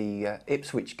family at the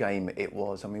Ipswich game it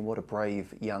was. I mean, what a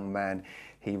brave young man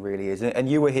he really is. And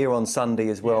you were here on Sunday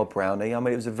as well, Brownie. I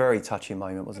mean, it was a very touching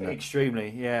moment, wasn't it?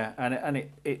 Extremely, yeah. And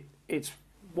it's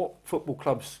what football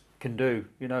clubs can do.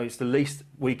 You know, it's the least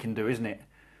we can do, isn't it?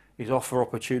 Is offer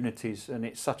opportunities, and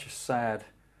it's such a sad,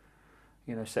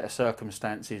 you know, set of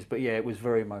circumstances. But yeah, it was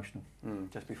very emotional.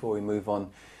 Just before we move on,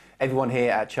 everyone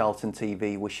here at Charlton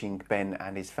TV wishing Ben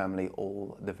and his family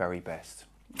all the very best.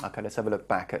 Okay, let's have a look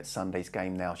back at Sunday's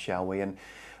game now, shall we? And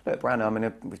look, Brandon, I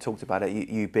mean, we talked about it,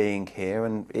 you being here,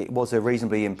 and it was a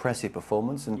reasonably impressive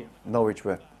performance, and Norwich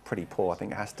were pretty poor, I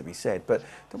think it has to be said, but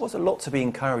there was a lot to be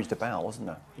encouraged about, wasn't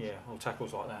there? Yeah, well,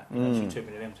 tackles like that. You know, she took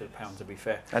them to the pound, to be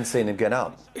fair. And seeing him get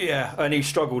up. Yeah, and he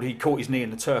struggled. He caught his knee in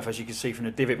the turf, as you can see from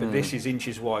the divot, but this is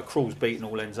inches wide. CREWE's beaten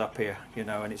all ends up here, you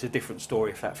know, and it's a different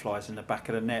story if that flies in the back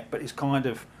of the net, but it's kind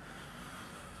of,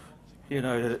 you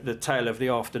know, the tale of the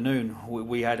afternoon.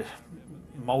 We had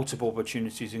multiple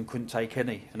opportunities and couldn't take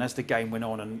any, and as the game went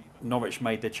on and Norwich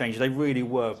made their change, they really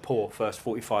were poor first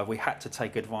 45. We had to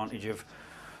take advantage of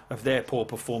their poor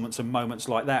performance and moments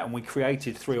like that, and we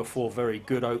created 3 or 4 very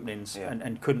good openings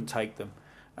and couldn't take them,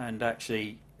 and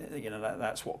actually, you know,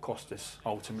 that's what cost us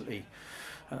ultimately.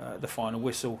 The final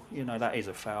whistle, you know, that is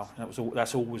a foul.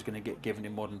 That's always going to get given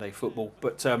in modern day football.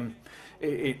 But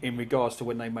in regards to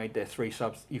when they made their 3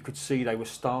 subs, you could see they were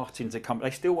starting to come.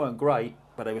 They still weren't great,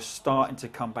 but they were starting to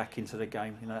come back into the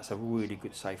game. You know, that's a really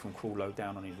good save from CREWE low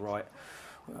down on his right.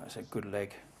 That's a good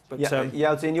leg. But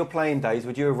Youds, in your playing days,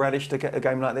 would you have relished a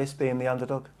game like this, being the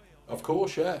underdog? Of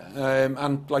course, yeah.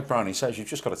 And like Brownie says, you've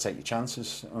just got to take your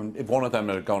chances. And if one of them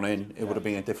had gone in, it would have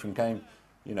been a different game.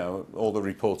 You know, all the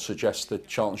reports suggest that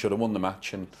Charlton should have won the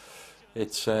match, and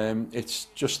it's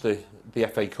just the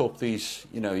FA Cup. These,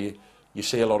 you know, you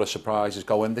see a lot of surprises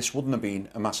go, and this wouldn't have been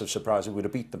a massive surprise if we'd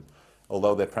have beat them,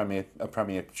 although they're a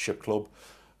Premiership club.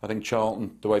 I think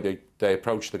Charlton, the way they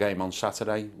approached the game on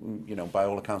Saturday, you know, by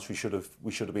all accounts, we should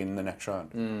have been in the next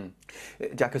round.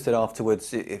 Jacko said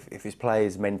afterwards, if his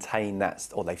players maintain that,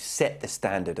 or they've set the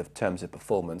standard of terms of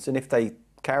performance, and if they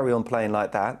carry on playing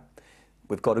like that,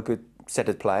 we've got a good set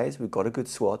of players, we've got a good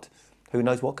squad, who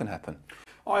knows what can happen.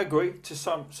 I agree to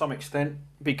some extent,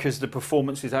 because the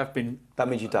performances have been... That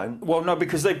means you don't? Well, no,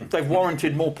 because they've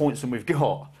warranted more points than we've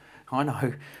got. I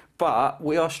know. But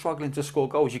we are struggling to score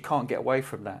goals. You can't get away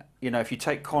from that. You know, if you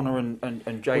take Connor and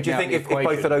Jade, well, do you think if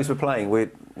both of those were playing, we'd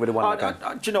have won the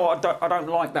game? Do you know what? I don't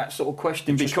like that sort of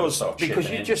question, because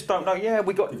you just don't know. Yeah,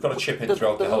 you've got to chip in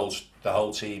throughout the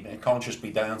whole team. It can't just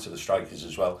be down to the strikers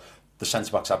as well. The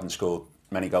centre backs haven't scored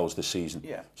many goals this season.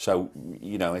 Yeah. So,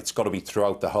 you know, it's got to be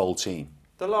throughout the whole team.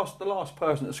 The last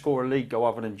person to score a league goal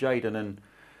other than Jaden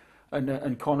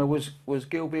and Connor was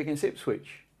Gilby against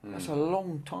Ipswich. That's a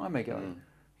long time ago.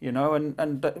 You know,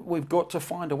 and we've got to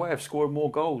find a way of scoring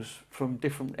more goals from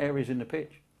different areas in the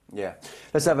pitch. Yeah.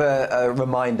 Let's have a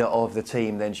reminder of the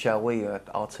team then, shall we?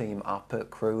 Our team up at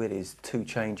CREWE, it is 2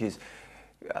 changes.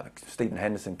 Stephen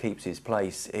Henderson keeps his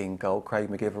place in goal. Craig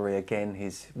McGivery again,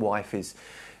 his wife is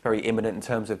very imminent in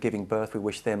terms of giving birth. We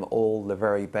wish them all the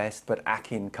very best. But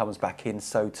Akin comes back in,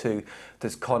 so too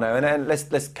does Connor. And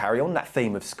let's carry on that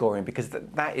theme of scoring, because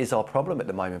that is our problem at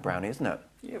the moment, Brownie, isn't it?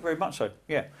 Yeah, very much so,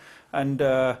 yeah. And,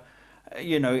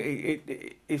 you know,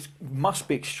 it must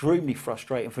be extremely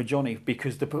frustrating for Johnny,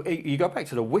 because you go back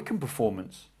to the Wycombe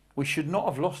performance. We should not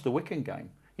have lost the Wycombe game.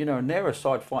 You know, and they're a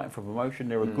side fighting for promotion.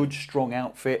 They're a good, strong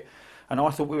outfit. And I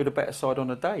thought we were the better side on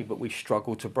the day, but we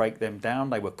struggled to break them down.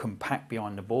 They were compact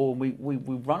behind the ball. We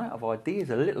run out of ideas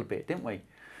a little bit, didn't we?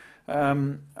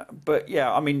 But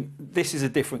yeah, I mean, this is a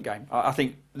different game. I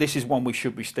think this is one we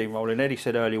should be steamrolling. Eddie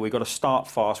said earlier, we've got to start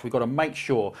fast. We've got to make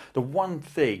sure. The one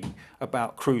thing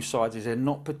about CREWE sides is they're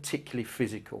not particularly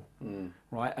physical,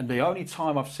 right? And the only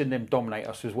time I've seen them dominate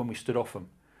us was when we stood off them,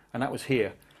 and that was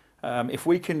here. If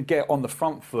we can get on the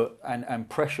front foot and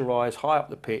pressurise high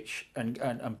up the pitch and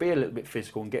be a little bit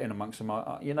physical and get in amongst them,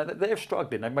 you know, they're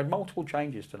struggling. They've made multiple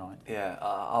changes tonight. Yeah,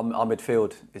 our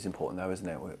midfield is important though, isn't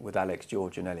it, with Alex,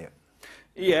 George and Elliot?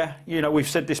 Yeah, you know, we've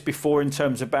said this before in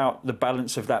terms about the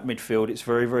balance of that midfield. It's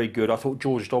very, very good. I thought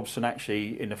George Dobson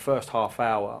actually in the first half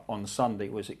hour on Sunday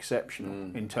was exceptional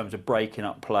in terms of breaking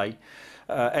up play.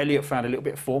 Elliot found a little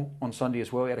bit of form on Sunday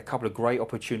as well. He had a couple of great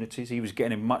opportunities. He was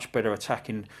getting in much better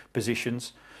attacking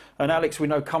positions. And Alex, we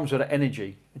know, comes with that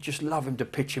energy. I just love him to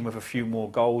pitch him with a few more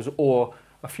goals or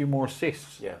a few more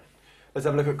assists. Yeah. Let's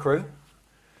have a look at CREWE.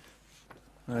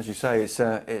 As you say, it's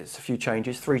a few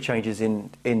changes, 3 changes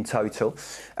in total.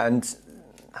 And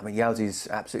I mean, Youds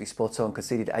absolutely spot on,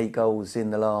 conceded 8 goals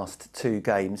in the last 2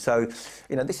 games. So,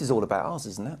 you know, this is all about ours,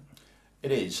 isn't it?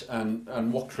 It is.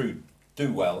 And what CREWE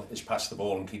do well is pass the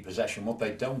ball and keep possession. What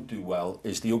they don't do well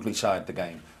is the ugly side of the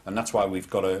game, and that's why we've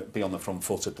got to be on the front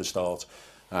foot at the start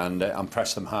and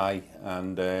press them high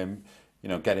and you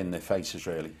know, get in their faces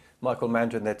really. Michael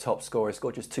Mandron, their top scorer,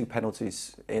 scored just 2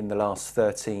 penalties in the last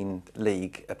 13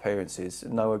 league appearances.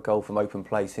 No goal from open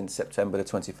play since September the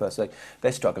 21st. So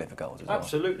they're struggling for goals as well.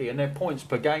 Absolutely, and their points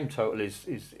per game total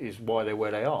is why they're where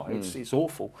they are. It's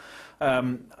awful.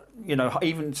 You know,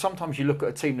 even sometimes you look at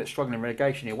a team that's struggling in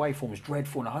relegation, the away form is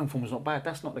dreadful and the home form is not bad.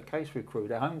 That's not the case with CREWE.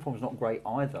 Their home form is not great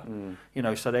either. You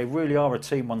know, so they really are a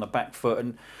team on the back foot.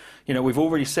 And, you know, we've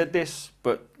already said this,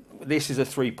 but this is a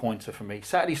 3-pointer for me.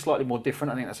 Saturday's slightly more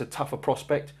different. I think that's a tougher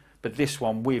prospect. But this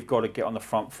one, we've got to get on the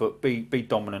front foot, be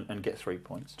dominant and get 3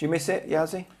 points. Do you miss it,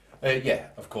 Yazzie? Yeah,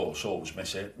 of course, always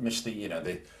miss it. Miss the, you know,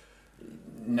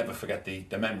 never forget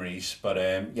the memories. But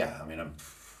yeah, I mean, I'm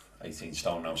 18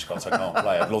 stone now, Scott. I can't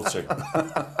play. I'd love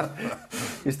to.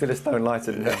 You're still a stone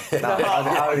lighter than me.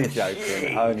 No, only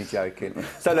joking. Only joking.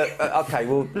 So look, okay,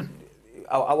 well,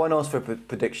 I won't ask for a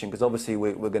prediction because obviously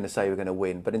we're going to say we're going to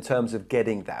win. But in terms of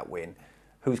getting that win,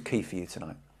 who's key for you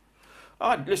tonight?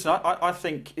 Listen, I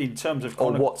think in terms of...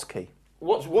 Or what's key?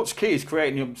 What's key is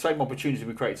creating the same opportunity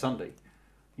we created Sunday.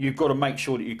 You've got to make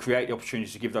sure that you create the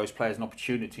opportunities to give those players an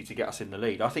opportunity to get us in the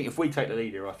lead. I think if we take the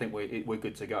lead here, I think we're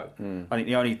good to go. I think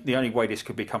the only way this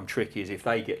could become tricky is if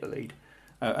they get the lead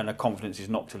and the confidence is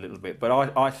knocked a little bit. But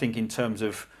I think in terms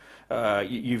of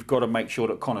you've got to make sure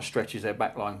that Connor stretches their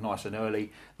back line nice and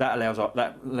early. That allows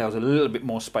a little bit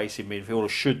more space in midfield, or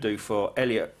should do for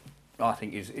Elliot. I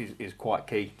think is quite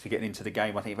key to getting into the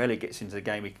game. I think if Elliot gets into the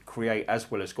game, he can create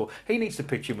as well as score. He needs to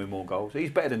pitch in with more goals.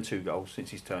 He's better than 2 goals since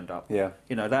he's turned up. Yeah.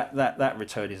 You know, that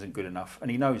return isn't good enough,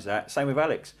 and he knows that. Same with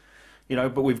Alex. You know,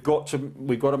 but we've got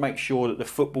to make sure that the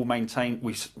football maintain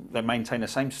the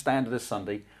same standard as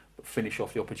Sunday, but finish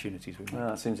off the opportunities we make.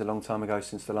 Well, it seems a long time ago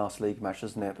since the last league match,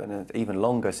 doesn't it? And even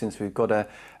longer since we've got a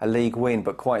league win.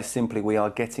 But quite simply, we are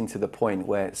getting to the point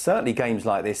where, certainly games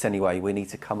like this anyway, we need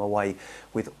to come away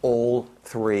with all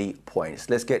 3 points.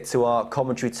 Let's get to our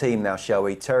commentary team now, shall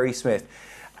we? Terry Smith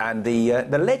and the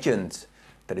legend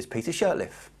that is Peter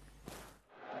Shirtliff.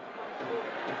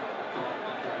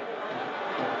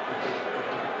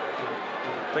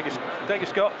 Thank you,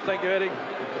 Scott. Thank you, Eddie.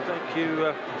 Thank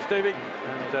you, Stevie.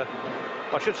 And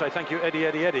I should say thank you,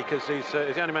 Eddie, because he's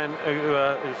the only man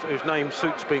whose name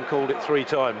suits being called it 3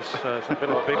 times. It's a bit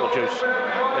like Beetlejuice,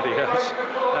 Eddie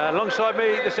has. Alongside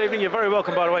me this evening, you're very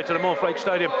welcome, by the way, to the Morflake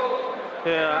Stadium,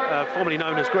 formerly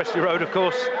known as Gresty Road, of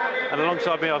course. And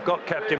alongside me, I've got Captain